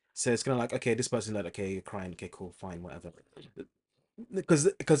 So it's kind of like, okay, this person that, okay, you're crying, okay, cool, fine, whatever. Because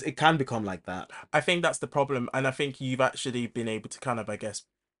it can become like that. I think that's the problem, and I think you've actually been able to kind of, I guess,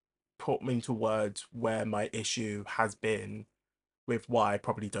 put me into words where my issue has been with why I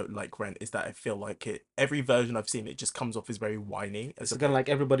probably don't like Rent is that I feel like it every version I've seen it just comes off as very whiny as It's a kind of bit. like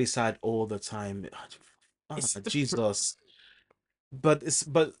everybody's sad all the time. Ah, It's the Jesus. But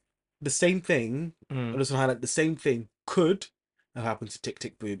the same thing, I mm, just want to highlight the same thing could have happened to Tick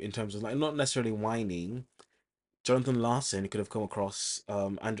Tick Boom in terms of like not necessarily whining. Jonathan Larson could have come across,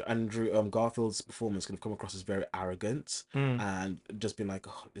 Andrew Garfield's performance could have come across as very arrogant mm. and just been like,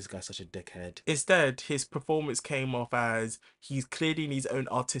 oh, this guy's such a dickhead. Instead, his performance came off as he's clearly in his own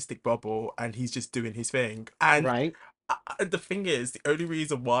artistic bubble and he's just doing his thing. And Right? the thing is, the only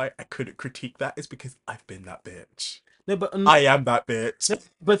reason why I couldn't critique that is because I've been that bitch. No, but I am that bitch. no,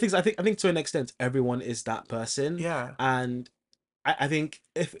 but things I think to an extent everyone is that person, Yeah. and I think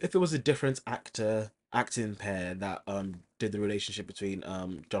if it was a different acting pair that did the relationship between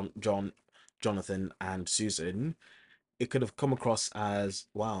Jonathan and Susan, it could have come across as,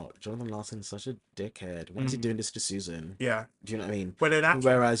 wow, Jonathan Larson's such a dickhead. Why is he Mm, doing this to Susan? yeah. Do you know what I mean? When in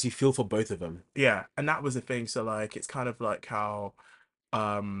actual Whereas you feel for both of them. Yeah, and that was the thing. So like it's kind of like how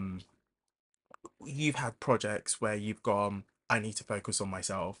um you've had projects where you've gone, I need to focus on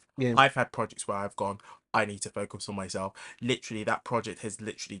myself. Yeah. I've had projects where I've gone, I need to focus on myself. Literally, that project has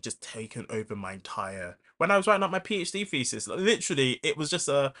literally just taken over my entire. When I was writing up my PhD thesis, like, literally, it was just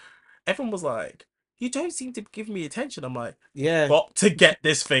a. Everyone was like, "You don't seem to give me attention." I'm like, Yeah. "Got to get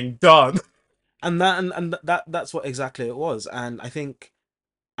this thing done." That's what exactly it was. And I think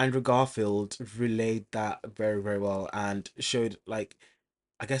Andrew Garfield relayed that very, very well and showed like,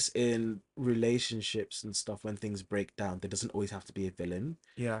 I guess in relationships and stuff, when things break down, there doesn't always have to be a villain.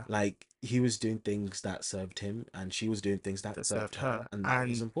 Yeah, Like he was doing things that served him and she was doing things that that served served her, her, and that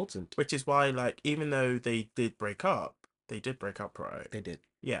was and important. which is why, like, even though they did break up, right? They did.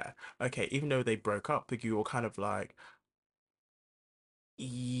 Yeah. Okay. Even though they broke up, like, you were kind of like,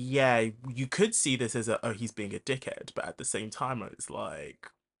 yeah, you could see this as a, oh, he's being a dickhead, but at the same time, it's like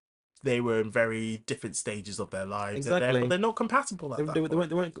they were in very different stages of their lives, and therefore Exactly. they're not compatible They, at they, that they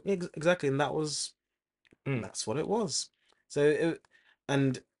point. weren't, they weren't exactly, and Mm, that's what it was. So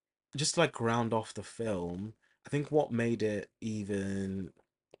and just to like round off the film, I think what made it even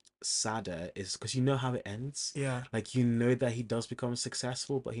sadder is because you know how it ends. yeah, Like you know that he does become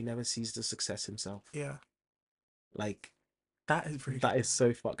successful, but he never sees the success himself. yeah. Like That is really That is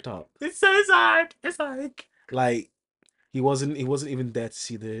so fucked up. it's so sad. It's Like he wasn't even there to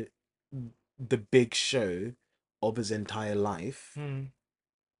see the big show of his entire life hmm.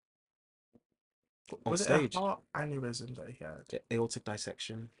 on Was it a stage. heart aneurysm that he had? Aortic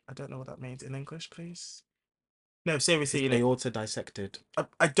dissection. I don't know what that means in English, please. No, seriously, His in it, aorta dissected.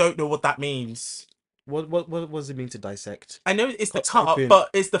 I don't know what that means. What does it mean to dissect? I know it's the cut, Open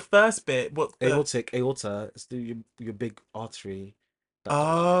but it's the first bit. What the? aorta is your big artery that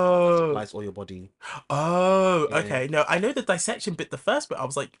Oh, supplies all your body. oh, Yeah, okay. No, I know the dissection bit. The first bit, I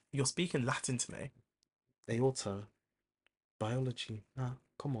was like, "You're speaking Latin to me." aorta biology. Ah,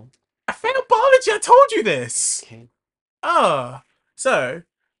 come on. I failed biology. I told you this. Okay. Ah, so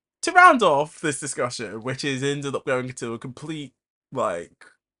to round off this discussion, which is ended up going into a complete like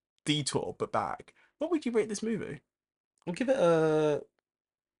detour, but back. What would you rate this movie? We'll give it a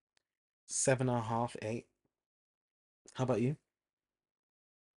 7.5, 8. How about you?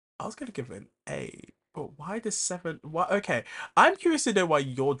 I was gonna give it an A, but why the seven? Why? Okay, I'm curious to know why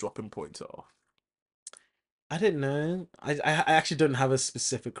you're dropping points off. I didn't know. I actually don't have a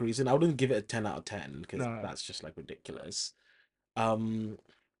specific reason. I wouldn't give it a 10 out of 10 because No. that's just like ridiculous. Um,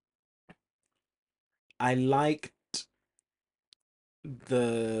 I liked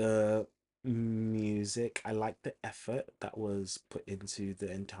the music. I liked the effort that was put into the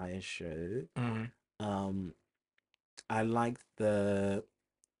entire show. Mm, Um, I liked the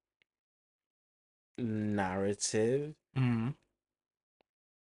narrative. mm,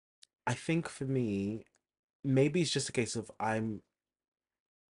 I think for me, maybe it's just a case of I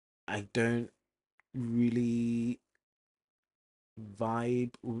don't really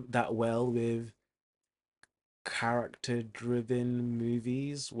vibe that well with character driven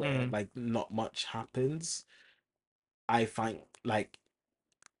movies where mm, like not much happens. I find like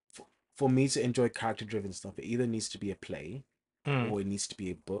for me to enjoy character driven stuff, it either needs to be a play mm, or it needs to be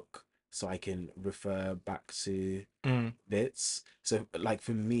a book so I can refer back to mm, bits. So like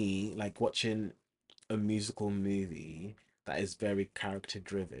for me, like watching a musical movie that is very character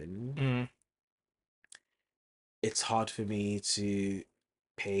driven, mm, it's hard for me to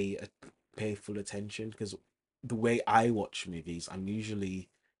pay a, pay full attention because the way I watch movies, I'm usually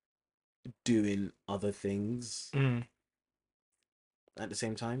doing other things mm. at the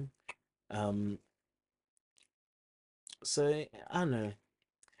same time. Um, so I don't know.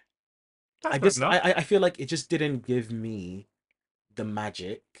 That's fair enough. I feel like it just didn't give me the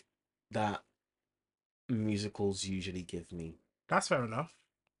magic that musicals usually give me. That's fair enough.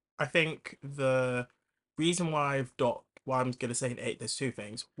 I think the reason why why I'm gonna say an eight, there's two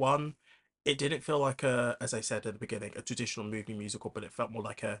things. One, it didn't feel like as I said at the beginning, a traditional movie musical, but it felt more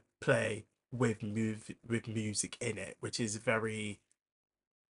like a play with music in it, which is very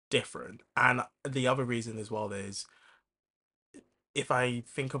different. And the other reason as well is if I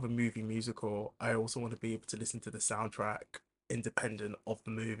think of a movie musical, I also want to be able to listen to the soundtrack independent of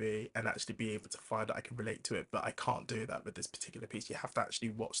the movie and actually be able to find that I can relate to it. But I can't do that with this particular piece. You have to actually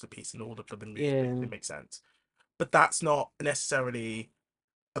watch the piece in order for the movie Yeah, to make sense. But that's not necessarily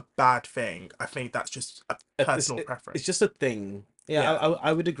a bad thing. I think that's just a it's personal it's preference. just a thing. Yeah, Yeah.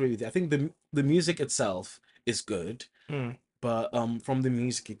 I would agree with you. I think the music itself is good, Mm, but from the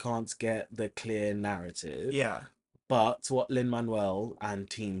music you can't get the clear narrative. yeah. But what Lin Manuel and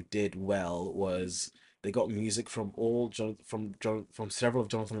team did well was they got music from from several of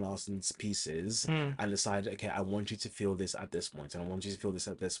Jonathan Larson's pieces Mm, and decided, okay, I want you to feel this at this point, and I want you to feel this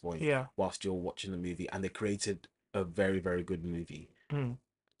at this point yeah. whilst you're watching the movie, and they created a very, very good movie. Mm,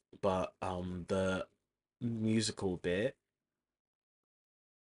 But the musical bit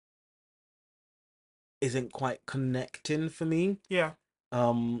isn't quite connecting for me. yeah.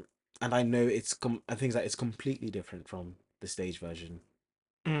 Um, and I know I think that it's completely different from the stage version,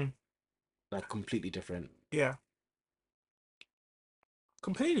 Mm, like completely different. yeah.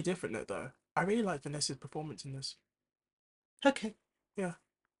 Completely different though. I really like Vanessa's performance in this. Okay, Yeah.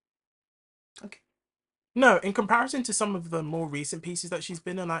 okay. No, in comparison to some of the more recent pieces that she's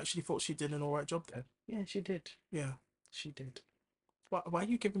been in, I actually thought she did an alright job there. Yeah, she did. Yeah. She did. Why are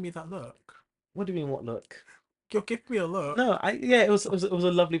you giving me that look? What do you mean? What look? You're giving me a look. No, yeah, it was a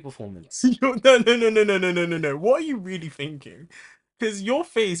lovely performance. No, no, no, no, no, no, no, no, no. What are you really thinking? Because your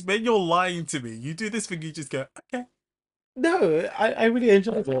face, when you're lying to me, you do this thing, you just go, okay. No, I really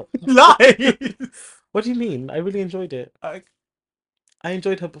enjoyed it. Lies! What do you mean? I really enjoyed it. I, I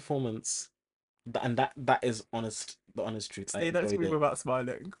enjoyed her performance, and that is the honest truth. I say that to enjoyed me it. without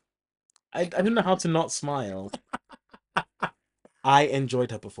smiling. I don't know how to not smile. I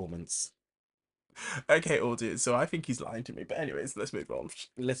enjoyed her performance. Okay, audience. So I think he's lying to me. But anyways, let's move on.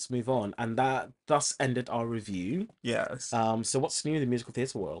 Let's move on. And that thus ended our review. Yes. So what's new in the musical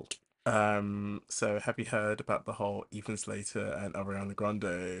theatre world? So have you heard about the whole Ethan Slater and Ariana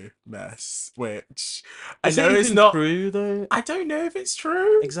Grande mess? Which I Is it know it's even not. true though? I don't know if it's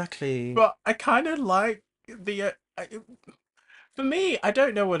true, Exactly. but I kind of like the. For me, I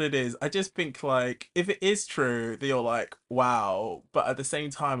don't know what it is. I just think like if it is true, then you're like, wow. But at the same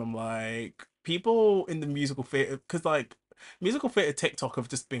time, I'm like, people in the musical theater, because like musical theater TikTok have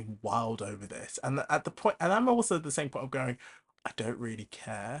just been wild over this, and at the point, and I'm also at the same point of going, I don't really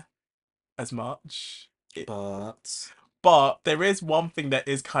care as much. But But there is one thing that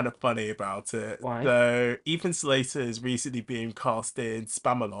is kind of funny about it. why? So Ethan Slater is recently being cast in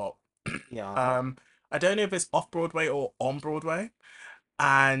Spamalot. Yeah. um, I don't know if it's off Broadway or on Broadway.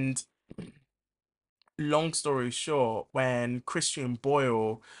 And long story short, when Christian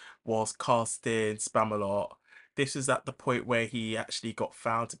Boyle was cast in Spamalot, this was at the point where he actually got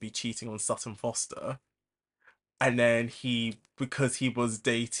found to be cheating on Sutton Foster. And then because he was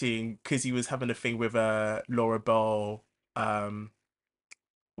dating, because he was having a thing with Laura Bell, um,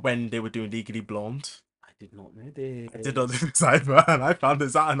 when they were doing Legally Blonde. I did not know I did not know this. this either, and I found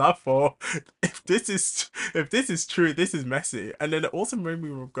this out, and I thought, if this is true, this is messy. And then it also made me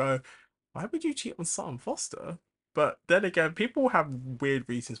go, why would you cheat on Sutton Foster? But then again, people have weird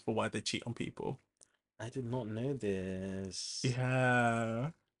reasons for why they cheat on people. I did not know this. Yeah,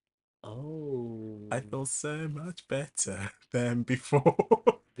 Oh, I feel so much better than before.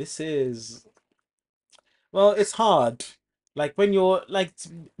 this is well, it's hard. Like when you're like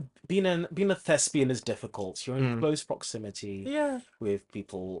being a thespian is difficult. You're in Mm. close proximity Yeah. with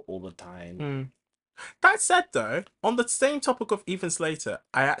people all the time. Mm. That said, though, on the same topic of Ethan Slater,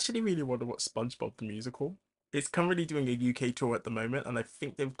 I actually really want to watch SpongeBob the musical. It's currently doing a UK tour at the moment, and I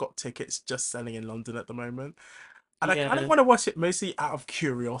think they've got tickets just selling in London at the moment. And I kind of Yeah. want to watch it mostly out of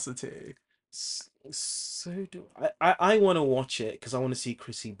curiosity. So do I want to watch it because I want to see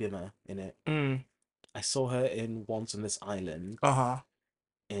Chrissy Bimmer in it. Mm. I saw her in Once on This Island Uh-huh.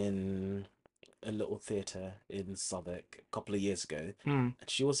 in a little theater in Southwark a couple of years ago, Mm. and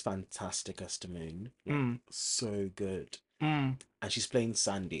she was fantastic as Moon, like Mm. so good. Mm. And she's playing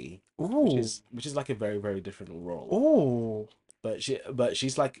Sandy, which Ooh. is like a very very different role. Ooh.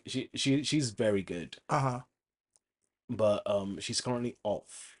 She's like she's very good, Uh-huh. but she's currently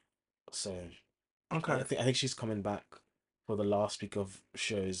off, so Okay. I think she's coming back for the last week of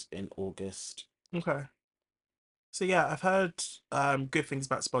shows in August. Okay. So yeah, I've heard good things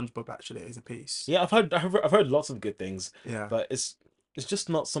about SpongeBob actually as a piece. Yeah, I've heard lots of good things, Yeah. but it's just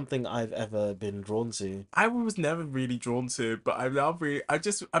not something I've ever been drawn to. I was never really drawn to, but I love really.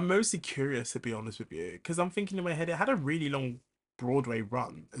 I'm mostly curious to be honest with you, because I'm thinking in my head it had a really long Broadway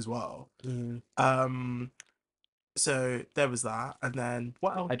run as well. Mm. Um, so there was that, and then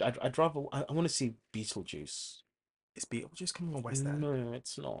what else I'd rather I want to see Beetlejuice. is Beetlejuice coming on West End? No,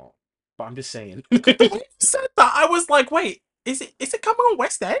 it's not. But I'm just saying. Because the way you said that, I was like, wait, is it coming on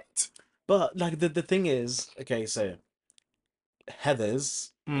West End? But like the thing is, okay, so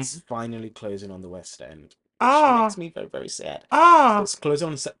Heathers is Mm. finally closing on the West End, which makes Ah, me very, very sad. ah, It's closing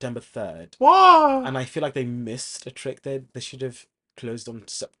on September 3rd. wow. And I feel like they missed a trick there. They should have closed on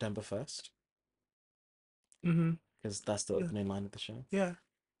September 1st, Mm-hmm. because that's the Yeah, opening line of the show. yeah.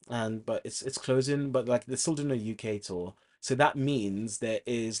 And but it's closing, but like they're still doing a UK tour. So that means there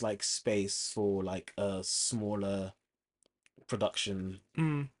is like space for like a smaller production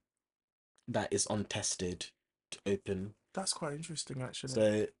Mm. that is untested to open. That's quite interesting, actually.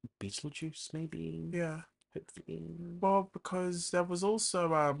 So Beetlejuice maybe, Yeah. hopefully. Well, because there was also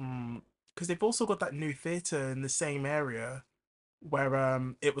because they've also got that new theater in the same area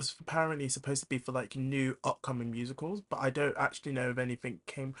where it was apparently supposed to be for like new upcoming musicals, but I don't actually know if anything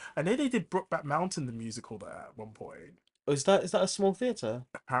came. I know they did Brokeback Mountain the musical there at one point. Oh, is that a small theater?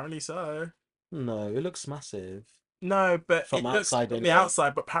 Apparently so. No, it looks massive No, but from it looks outside from the anyway.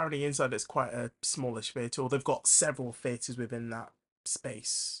 outside, but apparently inside it's quite a smallish theatre. Or they've got several theatres within that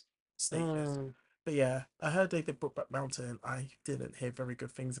space status. Um, But yeah, I heard they did Brokeback Mountain. I didn't hear very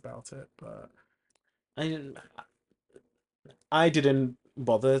good things about it, but I didn't I didn't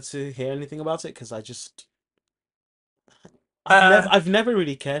bother to hear anything about it because uh I've never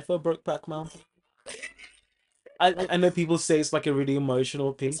really cared for Brokeback Mountain. I know people say it's like a really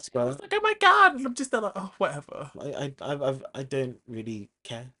emotional piece, I was but like, oh my god, and I'm just there like, oh whatever. I don't really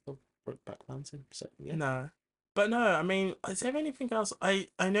care for Brokeback Mountain. So yeah. No. But no, I mean, is there anything else? I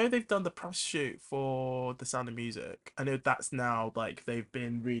know they've done the press shoot for The Sound of Music. I know that's now like they've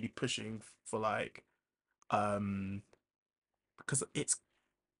been really pushing for like um because it's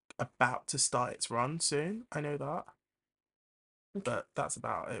about to start its run soon. I know that, Okay. but that's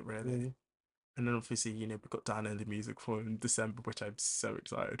about it really. Mm, And then obviously, we've got Down in the Music for in December, which I'm so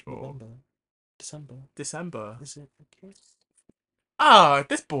excited for. November, December. December. Is it okay? Ah,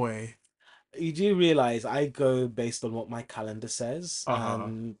 this boy. You do realize I go based on what my calendar says, Uh-huh.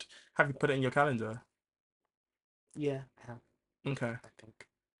 and Have you put it in your calendar? yeah, I have, Okay. I think.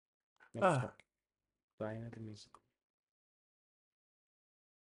 Let me Ah, check. Diana the musical.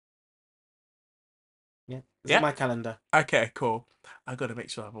 Yeah, it's in yeah. my calendar. Okay, cool. I gotta make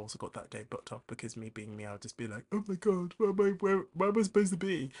sure I've also got that day booked off because me being me, I'll just be like, oh my god, where am I supposed to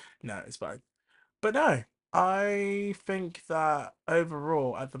be? No, it's fine. But no, I think that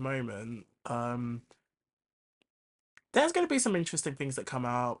overall at the moment, there's gonna be some interesting things that come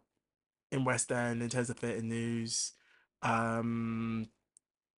out in West End in terms of theatre news. Um,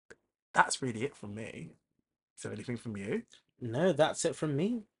 that's really it from me. Is there anything from you? No, that's it from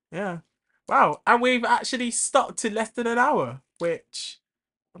me. Yeah. Wow, and we've actually stuck to less than an hour, which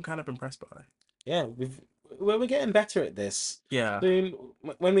I'm kind of impressed by. Yeah, we're getting better at this. Yeah. Soon,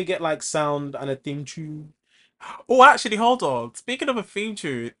 when we get like sound and a theme tune. Oh, actually, hold on. Speaking of a theme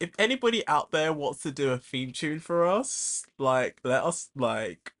tune, if anybody out there wants to do a theme tune for us, like, let us,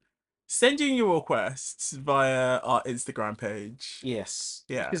 like, send in your requests via our Instagram page. Yes,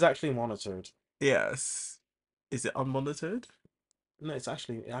 which Yeah. is actually monitored. Yes. Is it unmonitored? No, it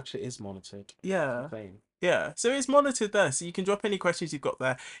actually is monitored. Yeah. Fame. Yeah. So it's monitored there. So you can drop any questions you've got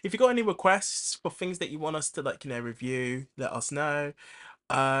there. If you've got any requests for things that you want us to, like, review, let us know.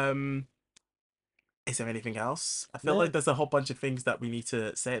 Um, is there anything else? I feel like No, there's a whole bunch of things that we need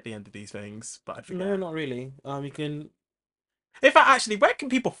to say at the end of these things, but I no, forget. not really. You can. In fact, actually, where can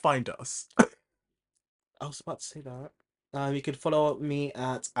people find us? I was about to say that. You can follow me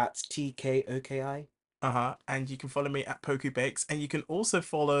at TKOKI. Uh-huh. And you can follow me at Poku Bakes, and you can also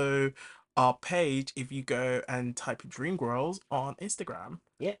follow our page if you go and type Dream Girls on Instagram.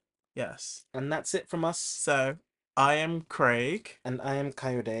 Yeah, Yes. and that's it from us. So I am Craig, And I am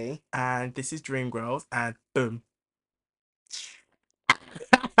Coyote. and this is Dream Girls, and boom.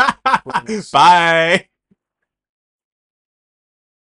 Putting us. Bye.